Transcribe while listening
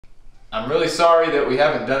I'm really sorry that we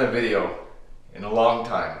haven't done a video in a long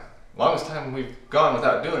time. Longest time we've gone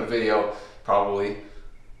without doing a video, probably.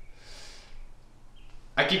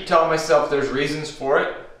 I keep telling myself there's reasons for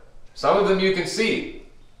it. Some of them you can see.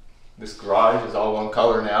 This garage is all one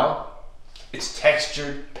color now. It's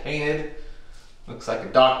textured, painted. Looks like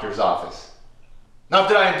a doctor's office. Not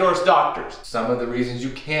that I endorse doctors. Some of the reasons you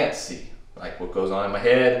can't see, like what goes on in my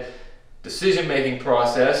head, decision-making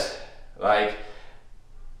process, like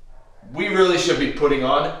we really should be putting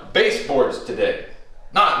on baseboards today,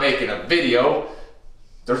 not making a video.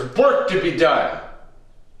 There's work to be done.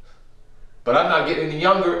 But I'm not getting any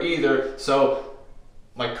younger either, so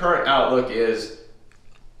my current outlook is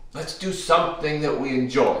let's do something that we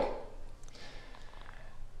enjoy.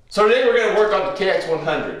 So today we're going to work on the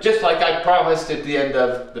KX100, just like I promised at the end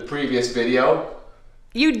of the previous video.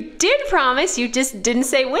 You did promise, you just didn't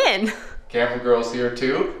say when. Camera girl's here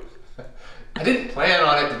too. I didn't plan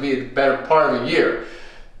on it to be a better part of a year.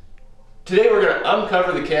 Today we're going to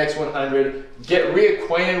uncover the KX100, get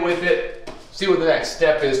reacquainted with it, see what the next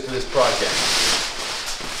step is for this project.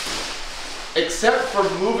 Except for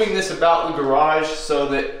moving this about the garage so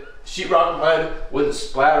that sheetrock mud wouldn't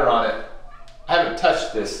splatter on it, I haven't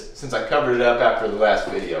touched this since I covered it up after the last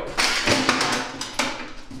video.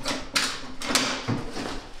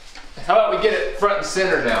 How about we get it front and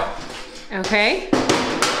center now? Okay.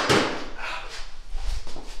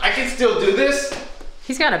 I can still do this.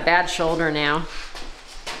 He's got a bad shoulder now.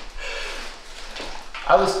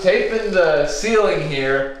 I was taping the ceiling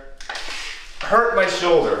here, hurt my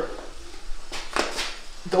shoulder.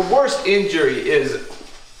 The worst injury is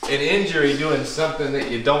an injury doing something that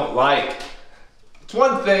you don't like. It's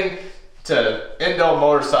one thing to end on a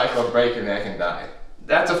motorcycle and break your neck and die.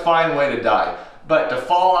 That's a fine way to die. But to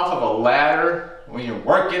fall off of a ladder when you're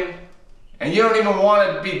working and you don't even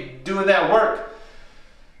want to be doing that work.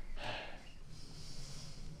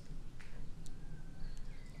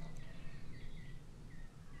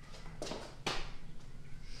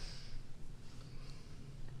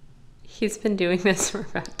 He's been doing this for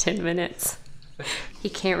about 10 minutes. He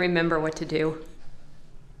can't remember what to do.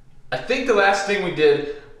 I think the last thing we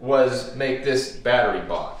did was make this battery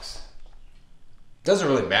box. Doesn't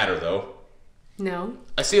really matter though. No.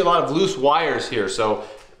 I see a lot of loose wires here, so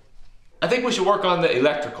I think we should work on the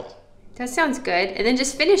electrical. That sounds good. And then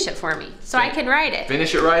just finish it for me so I can write it.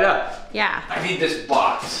 Finish it right up. Yeah. I need this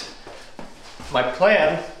box. My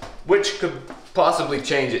plan, which could possibly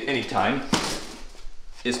change at any time,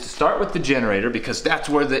 is to start with the generator because that's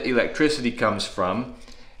where the electricity comes from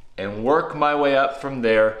and work my way up from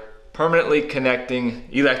there, permanently connecting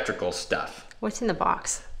electrical stuff. What's in the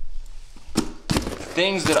box?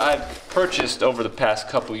 Things that I've purchased over the past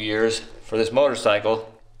couple years for this motorcycle.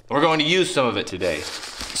 We're going to use some of it today.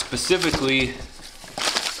 Specifically,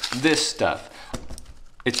 this stuff.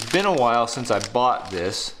 It's been a while since I bought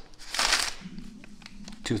this,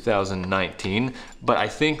 2019, but I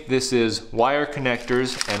think this is wire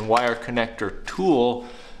connectors and wire connector tool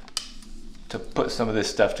to put some of this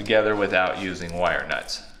stuff together without using wire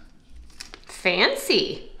nuts.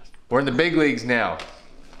 Fancy. We're in the big leagues now.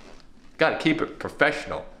 Gotta keep it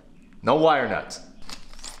professional. No wire nuts.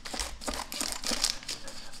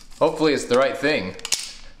 Hopefully it's the right thing.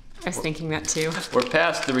 I was thinking that too. We're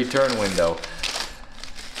past the return window.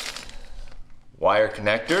 Wire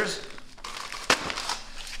connectors.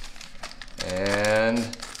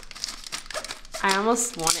 And I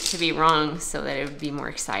almost want it to be wrong so that it would be more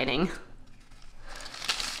exciting.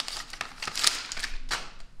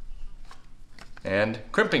 and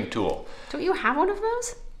crimping tool. Don't you have one of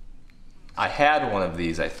those? I had one of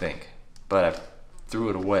these, I think, but I threw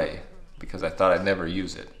it away because I thought I'd never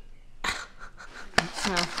use it.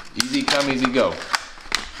 Well. Easy come, easy go.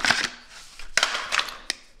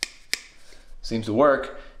 Seems to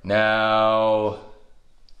work. Now,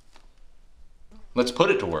 let's put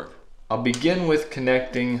it to work. I'll begin with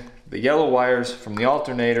connecting the yellow wires from the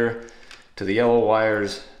alternator to the yellow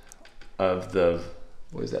wires of the,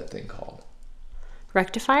 what is that thing called?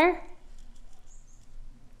 Rectifier?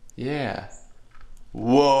 Yeah.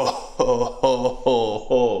 Whoa.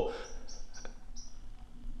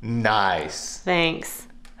 Nice. Thanks.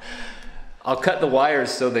 I'll cut the wires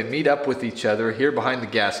so they meet up with each other here behind the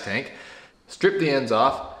gas tank, strip the ends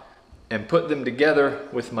off, and put them together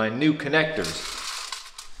with my new connectors.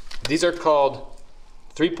 These are called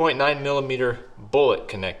 3.9mm bullet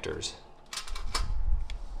connectors.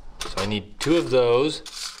 So I need two of those,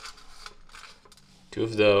 two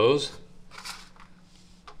of those,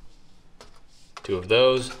 two of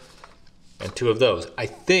those, and two of those. I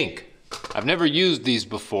think, I've never used these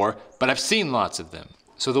before, but I've seen lots of them.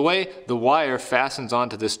 So the way the wire fastens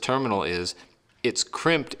onto this terminal is, it's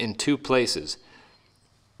crimped in two places.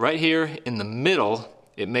 Right here in the middle,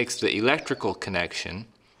 it makes the electrical connection,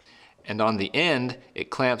 and on the end,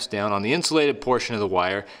 it clamps down on the insulated portion of the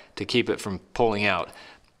wire to keep it from pulling out.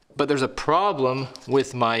 But there's a problem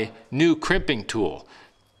with my new crimping tool.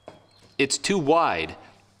 It's too wide.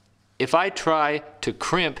 If I try to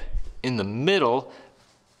crimp in the middle,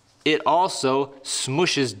 it also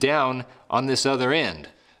smushes down on this other end.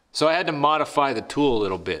 So I had to modify the tool a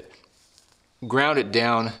little bit, ground it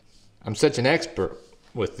down. I'm such an expert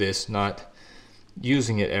with this, not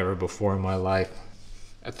using it ever before in my life.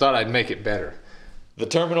 I thought I'd make it better. The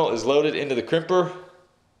terminal is loaded into the crimper.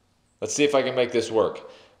 Let's see if I can make this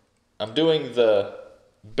work. I'm doing the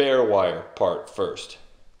bare wire part first.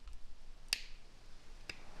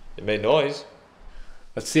 It made noise.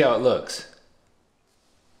 Let's see how it looks.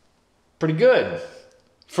 Pretty good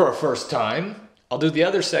for a first time. I'll do the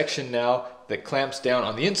other section now that clamps down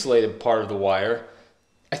on the insulated part of the wire.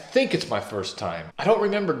 I think it's my first time. I don't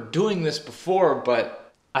remember doing this before,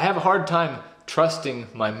 but I have a hard time trusting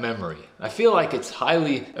my memory. I feel like it's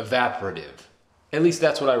highly evaporative. At least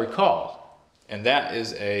that's what I recall. And that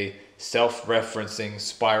is a self-referencing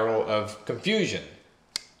spiral of confusion,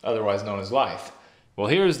 otherwise known as life. Well,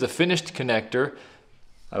 here's the finished connector.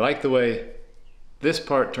 I like the way this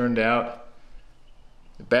part turned out.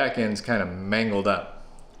 The back end's kind of mangled up.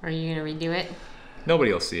 Are you gonna redo it?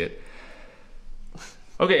 Nobody will see it.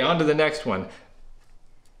 Okay, on to the next one.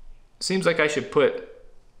 Seems like I should put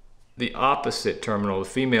the opposite terminal, the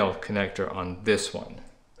female connector, on this one.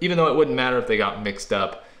 Even though it wouldn't matter if they got mixed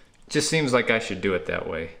up, it just seems like I should do it that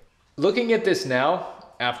way. Looking at this now,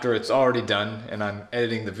 after it's already done and I'm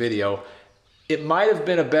editing the video, it might have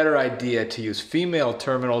been a better idea to use female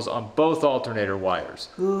terminals on both alternator wires.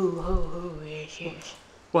 Ooh, yes.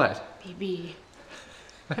 What? Baby.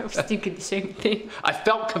 I was thinking the same thing. I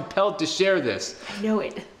felt compelled to share this. I know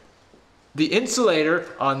it. The insulator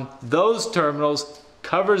on those terminals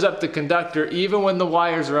covers up the conductor even when the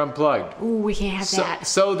wires are unplugged. Ooh, we can't have that.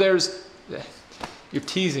 So there's... You're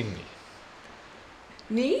teasing me.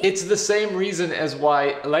 Me? It's the same reason as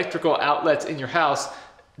why electrical outlets in your house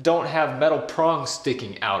don't have metal prongs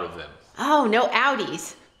sticking out of them. Oh, no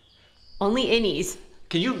outies. Only innies.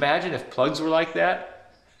 Can you imagine if plugs were like that?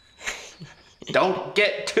 Don't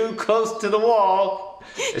get too close to the wall,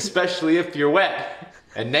 especially if you're wet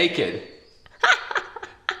and naked.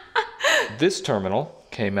 This terminal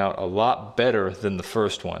came out a lot better than the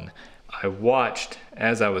first one. I watched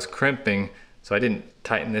as I was crimping, so I didn't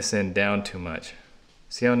tighten this end down too much.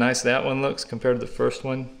 See how nice that one looks compared to the first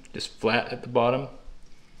one? Just flat at the bottom.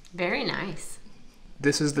 Very nice.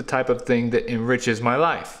 This is the type of thing that enriches my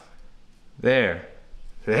life. There.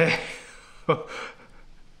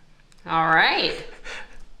 All right.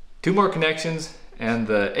 2 more connections and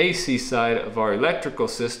the AC side of our electrical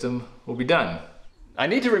system will be done. I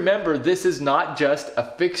need to remember this is not just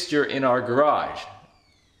a fixture in our garage.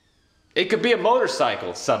 It could be a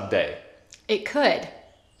motorcycle someday. It could.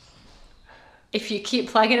 If you keep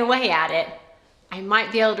plugging away at it, I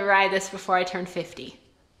might be able to ride this before I turn 50.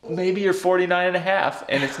 Maybe you're 49 and a half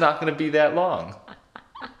and it's not going to be that long.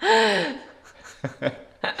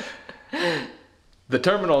 The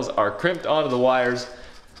terminals are crimped onto the wires.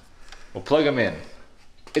 We'll plug them in.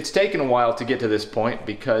 It's taken a while to get to this point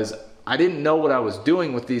because I didn't know what I was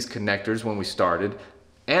doing with these connectors when we started,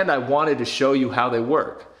 and I wanted to show you how they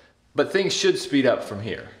work. But things should speed up from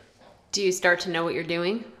here. Do you start to know what you're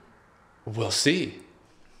doing? We'll see.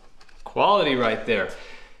 Quality right there.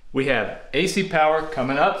 We have AC power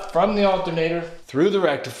coming up from the alternator through the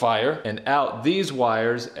rectifier and out these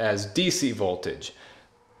wires as DC voltage.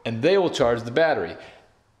 And they will charge the battery.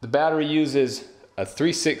 The battery uses a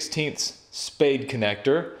 3/16 spade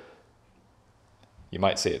connector. You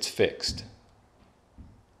might say it's fixed.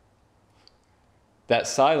 That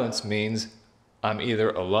silence means I'm either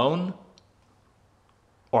alone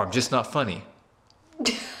or I'm just not funny.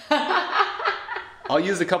 I'll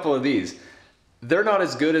use a couple of these. They're not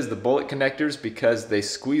as good as the bullet connectors because they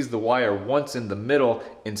squeeze the wire once in the middle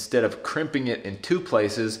instead of crimping it in 2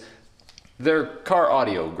 places. They're car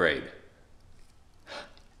audio grade.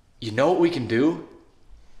 You know what we can do?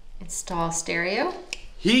 Install stereo.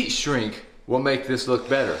 Heat shrink will make this look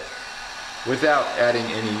better without adding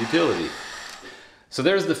any utility. So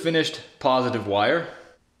there's the finished positive wire.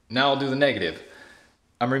 Now I'll do the negative.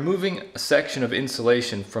 I'm removing a section of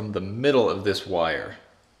insulation from the middle of this wire.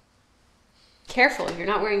 Careful, you're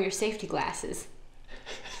not wearing your safety glasses.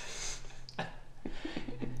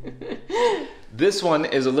 This one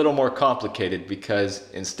is a little more complicated because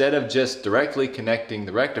instead of just directly connecting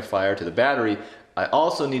the rectifier to the battery, I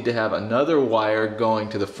also need to have another wire going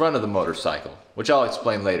to the front of the motorcycle, which I'll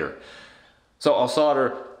explain later. So I'll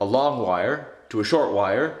solder a long wire to a short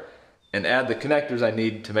wire and add the connectors I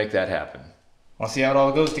need to make that happen. Want to see how it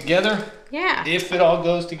all goes together? Yeah. If it all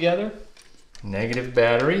goes together. Negative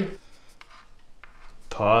battery,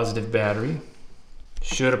 positive battery.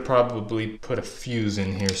 Should have probably put a fuse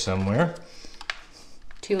in here somewhere.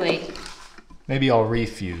 Too late. Maybe I'll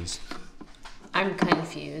refuse. I'm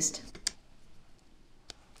confused.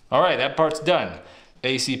 All right, that part's done.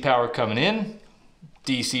 AC power coming in,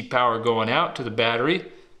 DC power going out to the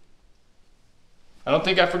battery. I don't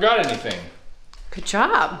think I forgot anything. Good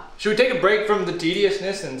job. Should we take a break from the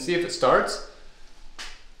tediousness and see if it starts?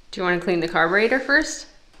 Do you want to clean the carburetor first?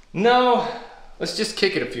 No, let's just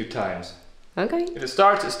kick it a few times. Okay. If it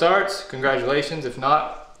starts, it starts. Congratulations. If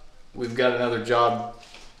not, we've got another job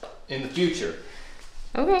in the future.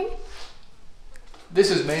 Okay.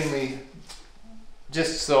 This is mainly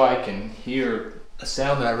just so I can hear a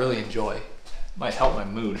sound that I really enjoy. Might help my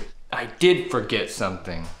mood. I did forget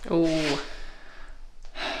something. Oh.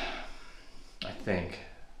 I think.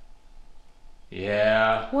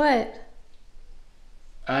 Yeah. What?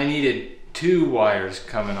 I needed 2 wires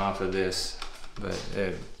coming off of this, but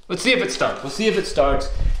let's see if it starts. We'll see if it starts,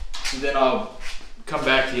 and then I'll come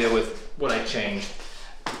back to you with what I changed.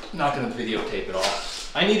 I'm not gonna videotape it all.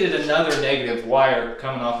 I needed another negative wire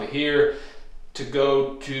coming off of here to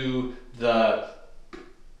go to the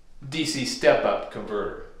DC step-up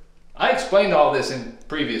converter. I explained all this in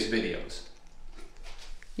previous videos.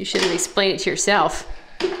 You should have explained it to yourself.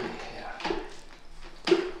 Yeah.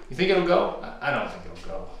 You think it'll go? I don't think it'll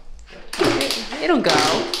go. It'll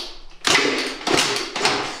go.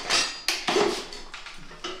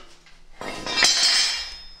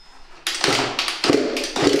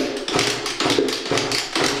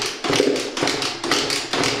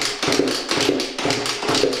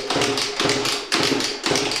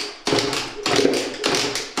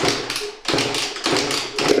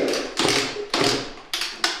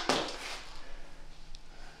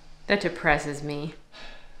 That depresses me.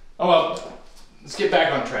 Oh well, let's get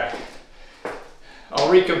back on track. I'll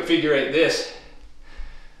reconfigure this,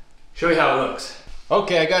 show you how it looks.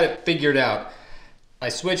 Okay, I got it figured out. I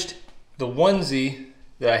switched the onesie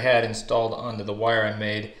that I had installed onto the wire I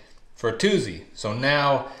made for a twosie. So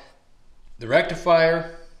now the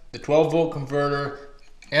rectifier, the 12-volt converter,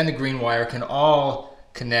 and the green wire can all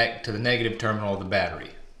connect to the negative terminal of the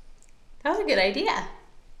battery. That was a good idea.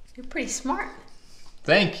 You're pretty smart.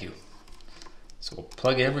 Thank you. So we'll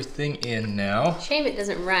plug everything in now. Shame it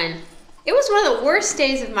doesn't run. It was one of the worst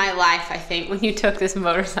days of my life, I think, when you took this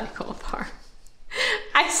motorcycle apart.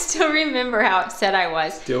 I still remember how upset I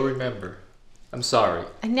was. Still remember. I'm sorry.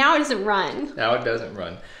 And now it doesn't run. Now it doesn't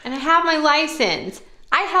run. And I have my license.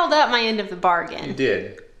 I held up my end of the You bargain.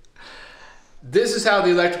 did. This is how the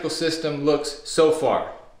electrical system looks so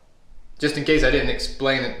far. Just in case I didn't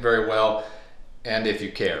explain it very well, and if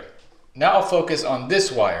you care. Now I'll focus on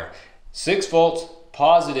this wire. 6 volts,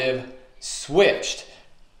 positive, switched.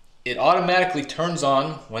 It automatically turns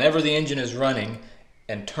on whenever the engine is running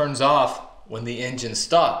and turns off when the engine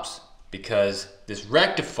stops, because this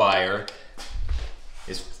rectifier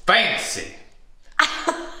is fancy.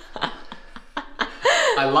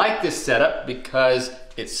 I like this setup because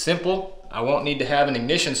it's simple. I won't need to have an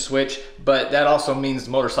ignition switch, but that also means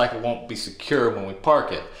the motorcycle won't be secure when we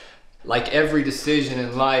park it. Like every decision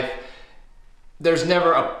in life, there's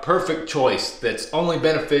never a perfect choice that's only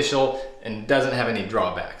beneficial and doesn't have any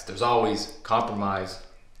drawbacks. There's always compromise,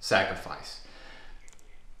 sacrifice.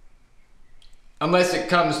 Unless it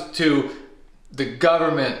comes to the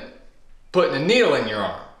government putting a needle in your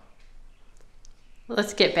arm.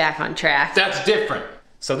 Let's get back on track. That's different.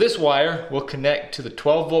 So this wire will connect to the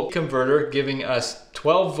 12-volt converter, giving us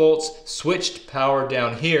 12 volts switched power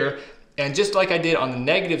down here. And just like I did on the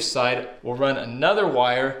negative side, we'll run another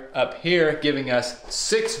wire up here, giving us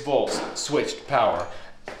 6 volts switched power.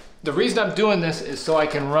 The reason I'm doing this is so I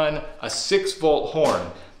can run a 6-volt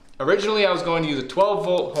horn. Originally I was going to use a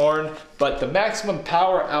 12-volt horn, but the maximum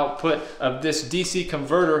power output of this DC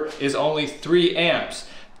converter is only 3 amps.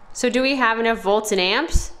 So do we have enough volts and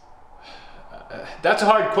amps? That's a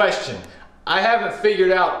hard question. I haven't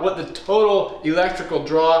figured out what the total electrical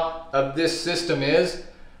draw of this system is.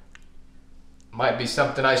 Might be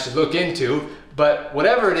something I should look into, but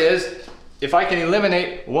whatever it is, if I can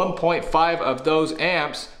eliminate 1.5 of those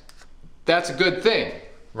amps, that's a good thing,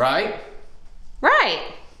 right?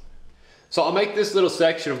 Right. So I'll make this little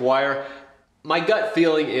section of wire. My gut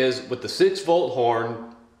feeling is with the 6-volt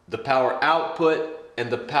horn, the power output and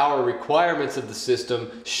the power requirements of the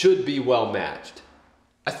system should be well matched.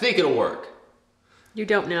 I think it'll work. You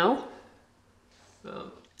don't know?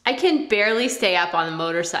 I can barely stay up on the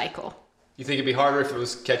motorcycle. You think it'd be harder if it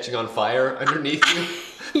was catching on fire underneath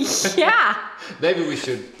you? Yeah. Maybe we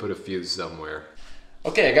should put a fuse somewhere.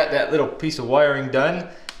 Okay, I got that little piece of wiring done.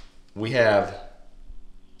 We have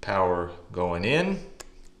power going in,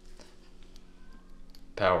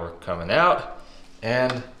 power coming out,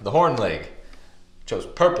 and the horn leg. Chose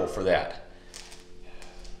purple for that.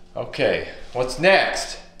 Okay, what's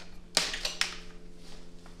next?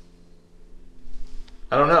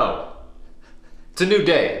 I don't know. It's a new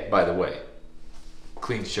day, by the way.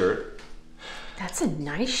 Clean shirt. That's a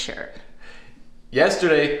nice shirt.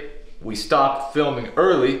 Yesterday, we stopped filming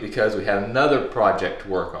early because we had another project to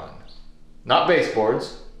work on. Not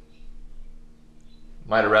baseboards.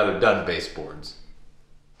 Might have rather done baseboards.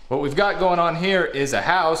 What we've got going on here is a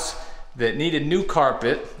house that needed new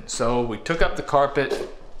carpet, so we took up the carpet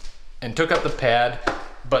and took up the pad,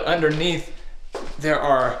 but underneath there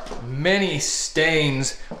are many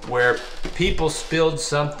stains where people spilled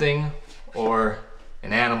something or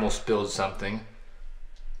an animal spilled something.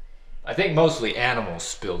 I think mostly animals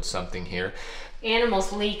spilled something here.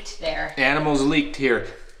 Animals leaked there. Animals leaked here.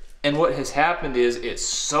 And what has happened is it's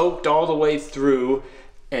soaked all the way through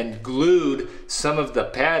and glued some of the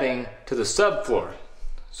padding to the subfloor.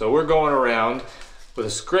 So we're going around with a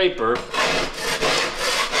scraper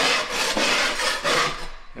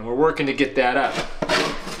and we're working to get that up.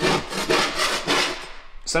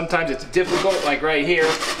 Sometimes it's difficult, like right here.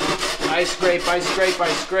 I scrape,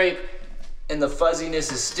 and the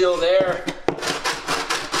fuzziness is still there.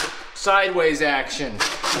 Sideways action.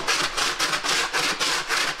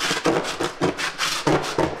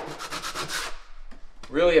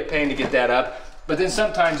 Really a pain to get that up, but then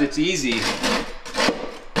sometimes it's easy.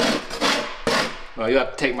 Well, you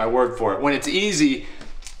have to take my word for it. When it's easy,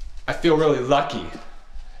 I feel really lucky.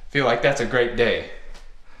 I feel like that's a great day.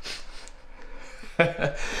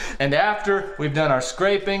 And after we've done our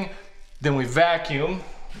scraping, then we vacuum,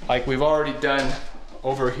 like we've already done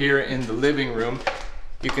over here in the living room.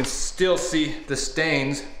 You can still see the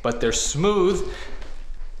stains, but they're smooth.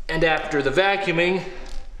 And after the vacuuming,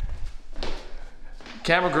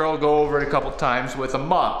 camera girl will go over it a couple times with a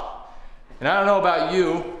mop. And I don't know about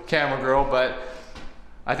you, camera girl, but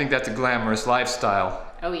I think that's a glamorous lifestyle.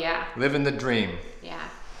 Oh yeah. Living the dream. Yeah.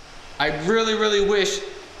 I really, really wish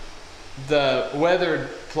the weathered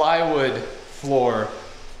plywood floor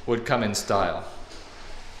would come in style.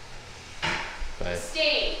 But It's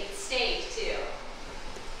staged too.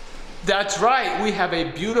 that's right, we have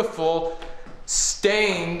a beautiful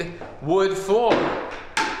stained wood floor.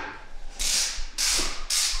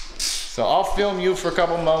 So I'll film you for a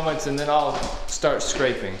couple moments and then I'll start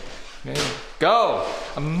scraping. Okay, go!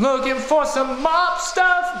 I'm looking for some mop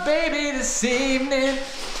stuff, baby, this evening.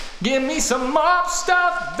 Give me some mop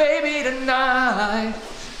stuff, baby, tonight.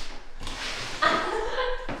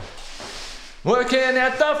 Working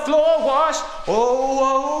at the floor wash,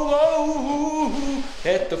 oh,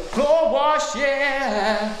 at the floor wash,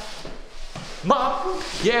 yeah. Mop,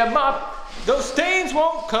 yeah, mop. Those stains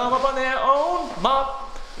won't come up on their own.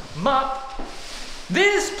 Mop, mop.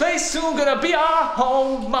 This place soon gonna be our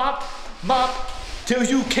home. Mop, mop, till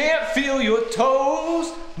you can't feel your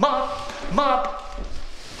toes. Mop, mop.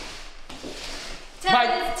 It's time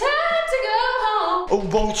to go home. Oh,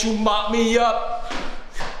 won't you mop me up?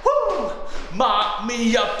 Woo! Mop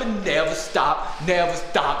me up and never stop, never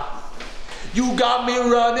stop. You got me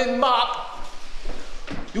running mop.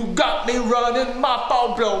 You got me running mop,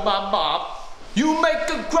 I'll blow my mop. You make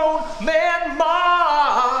a grown man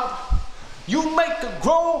mop. You make a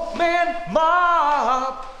grown man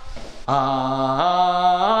mop.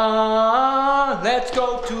 Let's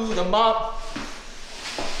go to the mop.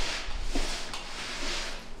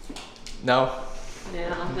 No. No,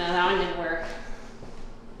 that one didn't work.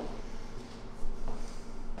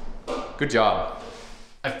 Good job.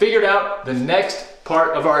 I figured out the next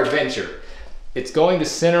part of our adventure. It's going to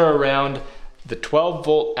center around the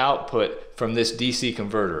 12-volt output from this DC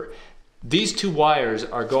converter. These two wires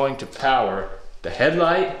are going to power the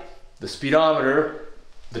headlight, the speedometer,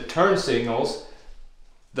 the turn signals,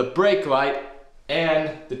 the brake light,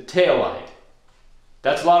 and the tail light.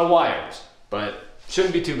 That's a lot of wires, but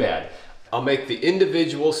shouldn't be too bad. I'll make the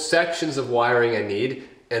individual sections of wiring I need,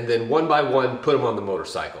 and then one by one put them on the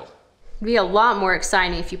motorcycle. It'd be a lot more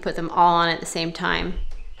exciting if you put them all on at the same time.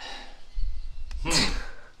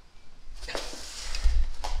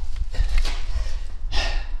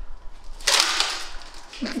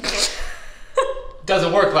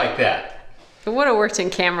 Doesn't work like that. It would have worked in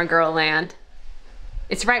Camera Girl Land.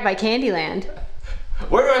 It's right by Candyland.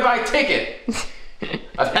 Where do I buy a ticket?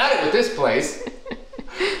 I've had it with this place.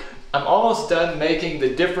 I'm almost done making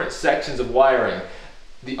the different sections of wiring.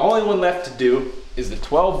 The only one left to do is the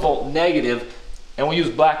 12-volt negative, and we'll use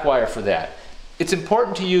black wire for that. It's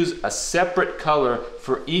important to use a separate color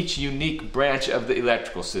for each unique branch of the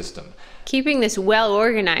electrical system. Keeping this well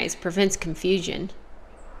organized prevents confusion.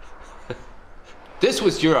 This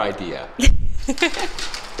was your idea.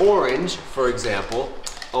 Orange, for example,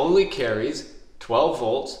 only carries 12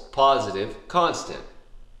 volts, positive, constant.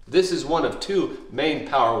 This is one of two main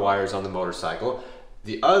power wires on the motorcycle.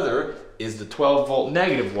 The other is the 12-volt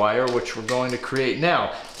negative wire, which we're going to create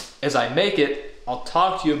now. As I make it, I'll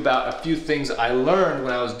talk to you about a few things I learned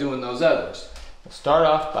when I was doing those others. We'll start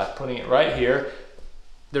off by putting it right here.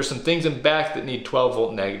 There's some things in back that need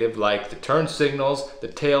 12-volt negative, like the turn signals, the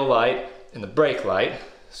tail light, and the brake light.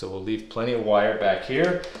 So we'll leave plenty of wire back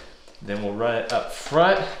here. Then we'll run it up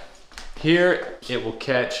front. Here, it will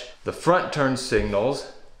catch the front turn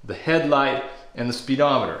signals, the headlight, and the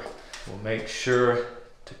speedometer. We'll make sure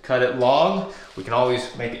to cut it long. We can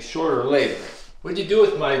always make it shorter later. What did you do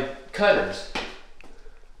with my cutters?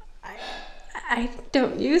 I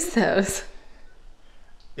don't use those.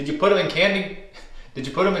 Did you put them in candy? Did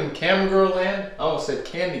you put them in Camera Girl land? I almost said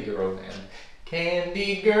Candy Girl land.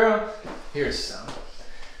 Candy Girl. Here's some.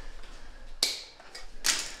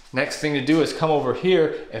 Next thing to do is come over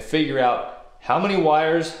here and figure out how many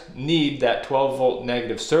wires need that 12-volt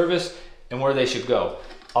negative service and where they should go.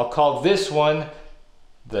 I'll call this one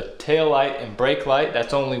the tail light and brake light.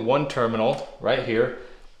 That's only one terminal right here.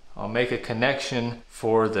 I'll make a connection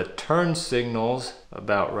for the turn signals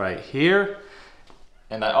about right here.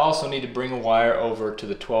 And I also need to bring a wire over to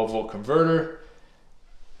the 12-volt converter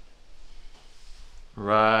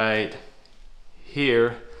right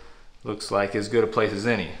here. Looks like as good a place as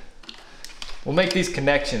any. We'll make these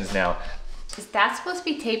connections now. Is that supposed to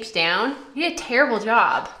be taped down? You did a terrible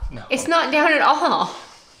job. No. It's not down at all.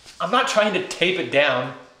 I'm not trying to tape it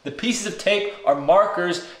down. The pieces of tape are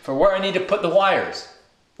markers for where I need to put the wires.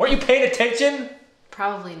 Weren't you paying attention?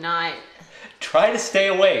 Probably not. Try to stay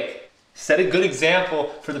awake. Set a good example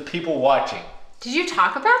for the people watching. Did you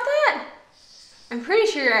talk about that? I'm pretty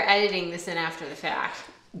sure you're editing this in after the fact.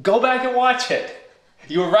 Go back and watch it.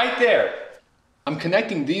 You were right there. I'm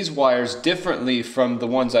connecting these wires differently from the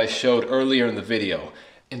ones I showed earlier in the video.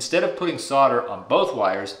 Instead of putting solder on both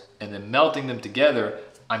wires and then melting them together,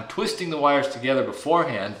 I'm twisting the wires together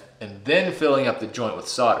beforehand and then filling up the joint with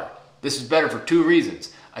solder. This is better for two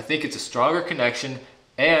reasons. I think it's a stronger connection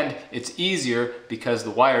and it's easier because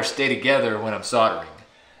the wires stay together when I'm soldering.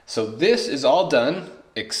 So this is all done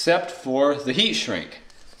except for the heat shrink.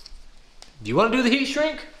 Do you want to do the heat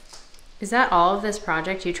shrink? Is that all of this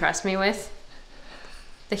project you trust me with?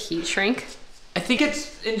 The heat shrink? I think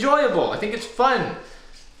it's enjoyable. I think it's fun.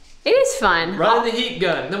 It is fun. Running the heat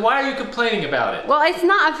gun. Then why are you complaining about it? Well, it's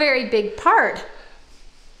not a very big part.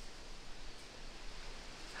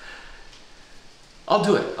 I'll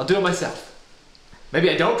do it. I'll do it myself. Maybe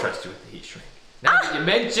I don't trust you with the heat shrink. Now that you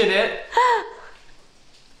mention it.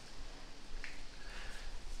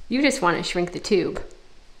 You just want to shrink the tube.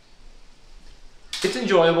 It's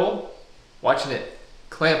enjoyable watching it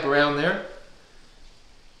clamp around there.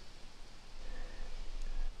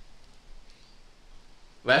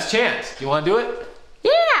 Last chance. Do you want to do it?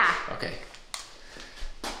 Yeah! Okay.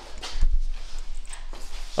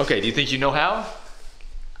 Okay, do you think you know how?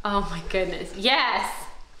 Oh my goodness, yes!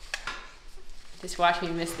 Just watch me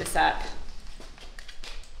mess this up.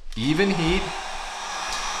 Even heat.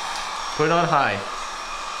 Put it on high.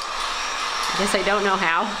 I guess I don't know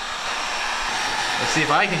how. Let's see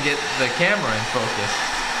if I can get the camera in focus.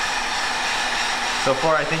 So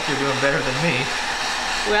far, I think you're doing better than me.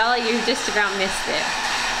 Well, you just about missed it.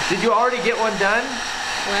 Did you already get one done?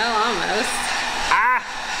 Well, almost. Ah!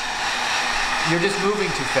 You're just moving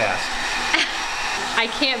too fast. I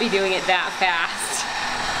can't be doing it that fast.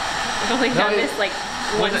 I've only done this like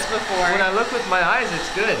once before. When I look with my eyes, it's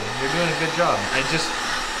good. You're doing a good job. I just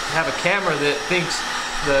have a camera that thinks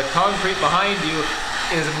the concrete behind you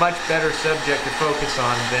is a much better subject to focus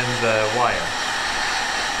on than the wire.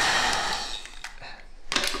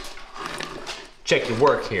 Check your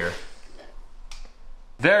work here.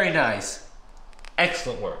 Very nice.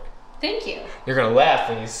 Excellent work. Thank you. You're gonna laugh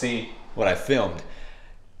when you see What I filmed.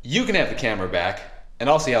 You can have the camera back and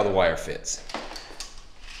I'll see how the wire fits.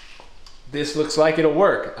 this. Looks like it'll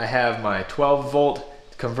work. I have my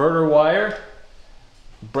 12-volt converter wire,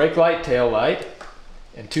 brake light, tail light,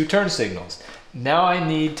 and 2 turn signals. Now I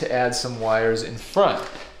need to add some wires in front.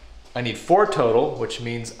 I need 4 total, which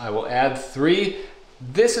means I will add 3.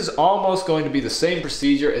 This is almost going to be the same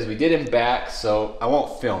procedure as we did in back, so I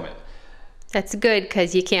won't film it. That's good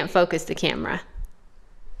because you can't focus the camera.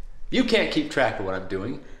 You can't keep track of what I'm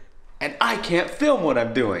doing, and I can't film what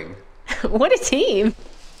I'm doing. What a team.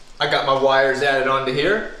 I got my wires added onto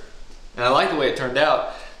here, and I like the way it turned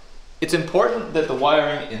out. It's important that the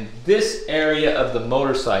wiring in this area of the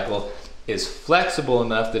motorcycle is flexible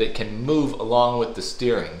enough that it can move along with the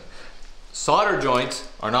steering. Solder joints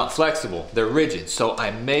are not flexible, they're rigid, so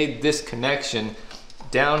I made this connection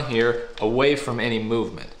down here away from any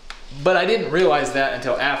movement. But I didn't realize that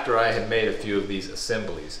until after I had made a few of these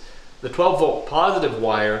assemblies. The 12-volt positive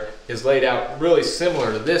wire is laid out really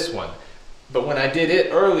similar to this one, but when I did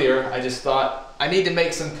it earlier, I just thought I need to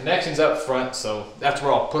make some connections up front, so that's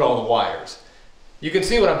where I'll put all the wires. You can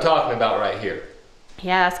see what I'm talking about right here.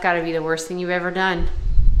 Yeah, that's gotta be the worst thing you've ever done.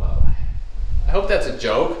 Well, I hope that's a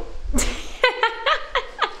joke.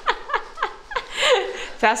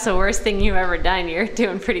 If that's the worst thing you've ever done, you're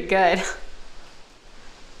doing pretty good.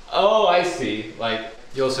 Oh, I see. Like,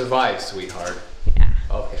 you'll survive, sweetheart. Yeah,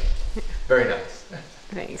 Okay, very nice.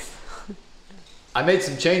 thanks. I made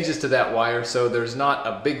some changes to that wire so there's not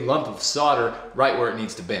a big lump of solder right where it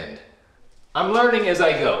needs to bend. I'm learning as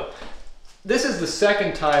I go. This is the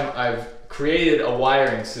second time I've created a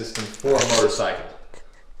wiring system for a motorcycle.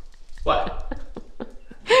 What?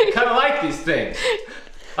 I kind of like these things.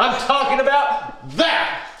 I'm talking about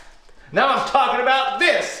that. Now I'm talking about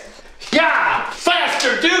this. Yeah,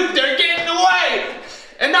 faster, dude, they're getting away.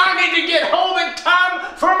 And I need to get home in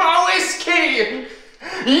time for my whiskey.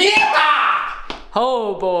 Yeah!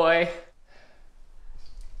 Oh boy.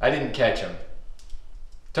 I didn't catch him.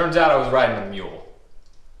 Turns out I was riding a mule.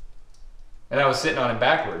 And I was sitting on him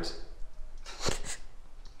backwards.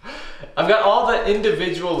 I've got all the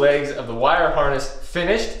individual legs of the wire harness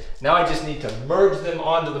finished. Now I just need to merge them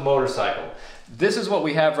onto the motorcycle. This is what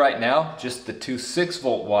we have right now, just the two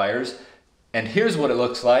 6-volt wires. And here's what it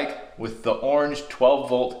looks like with the orange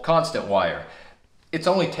 12-volt constant wire. It's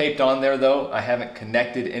only taped on there though. I haven't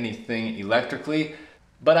connected anything electrically,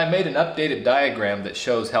 but I made an updated diagram that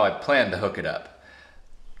shows how I plan to hook it up.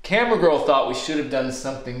 Camera Girl thought we should have done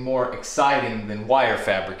something more exciting than wire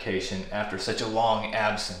fabrication after such a long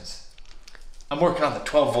absence. I'm working on the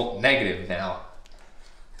 12-volt negative now.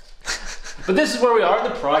 But this is where we are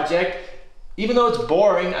in the project. Even though it's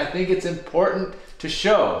boring, I think it's important to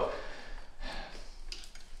show.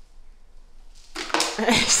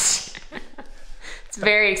 It's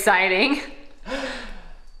very exciting.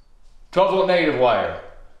 12-volt negative wire.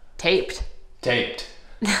 Taped. Taped.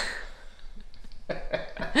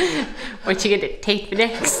 What you get to tape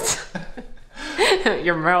next?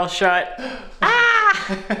 Your mouth shut.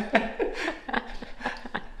 Ah!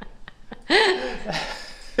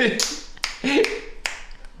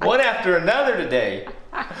 One after another today.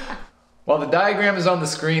 While the diagram is on the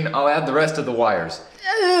screen, I'll add the rest of the wires.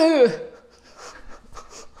 Ugh.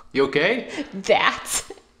 You okay?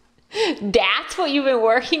 That's what you've been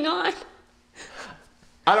working on?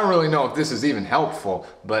 I don't really know if this is even helpful,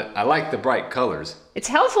 but I like the bright colors. It's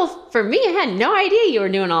helpful for me. I had no idea you were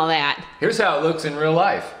doing all that. Here's how it looks in real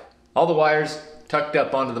life. All the wires tucked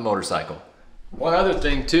up onto the motorcycle. One other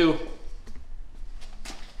thing too.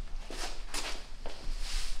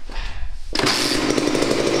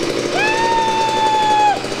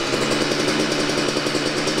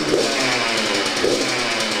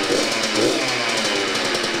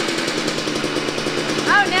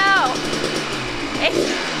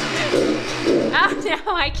 Oh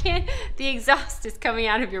no, I can't. The exhaust is coming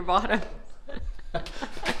out of your bottom.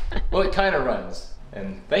 Well, it kind of runs.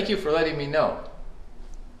 And thank you for letting me know.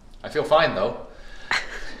 I feel fine though.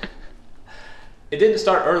 It didn't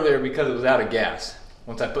start earlier because it was out of gas.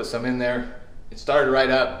 Once I put some in there, it started right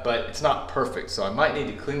up, but it's not perfect. So I might need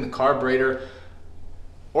to clean the carburetor,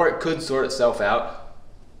 or it could sort itself out.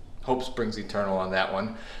 Hope springs eternal on that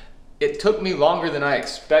one. It took me longer than I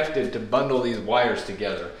expected to bundle these wires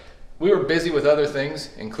together. We were busy with other things,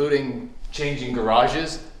 including changing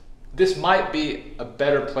garages. This might be a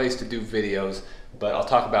better place to do videos, but I'll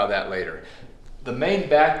talk about that later. The main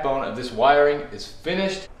backbone of this wiring is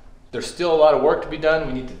finished. There's still a lot of work to be done.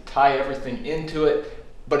 We need to tie everything into it,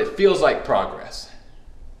 but it feels like progress.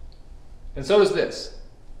 And so does this.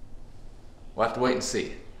 We'll have to wait and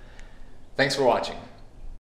see. Thanks for watching.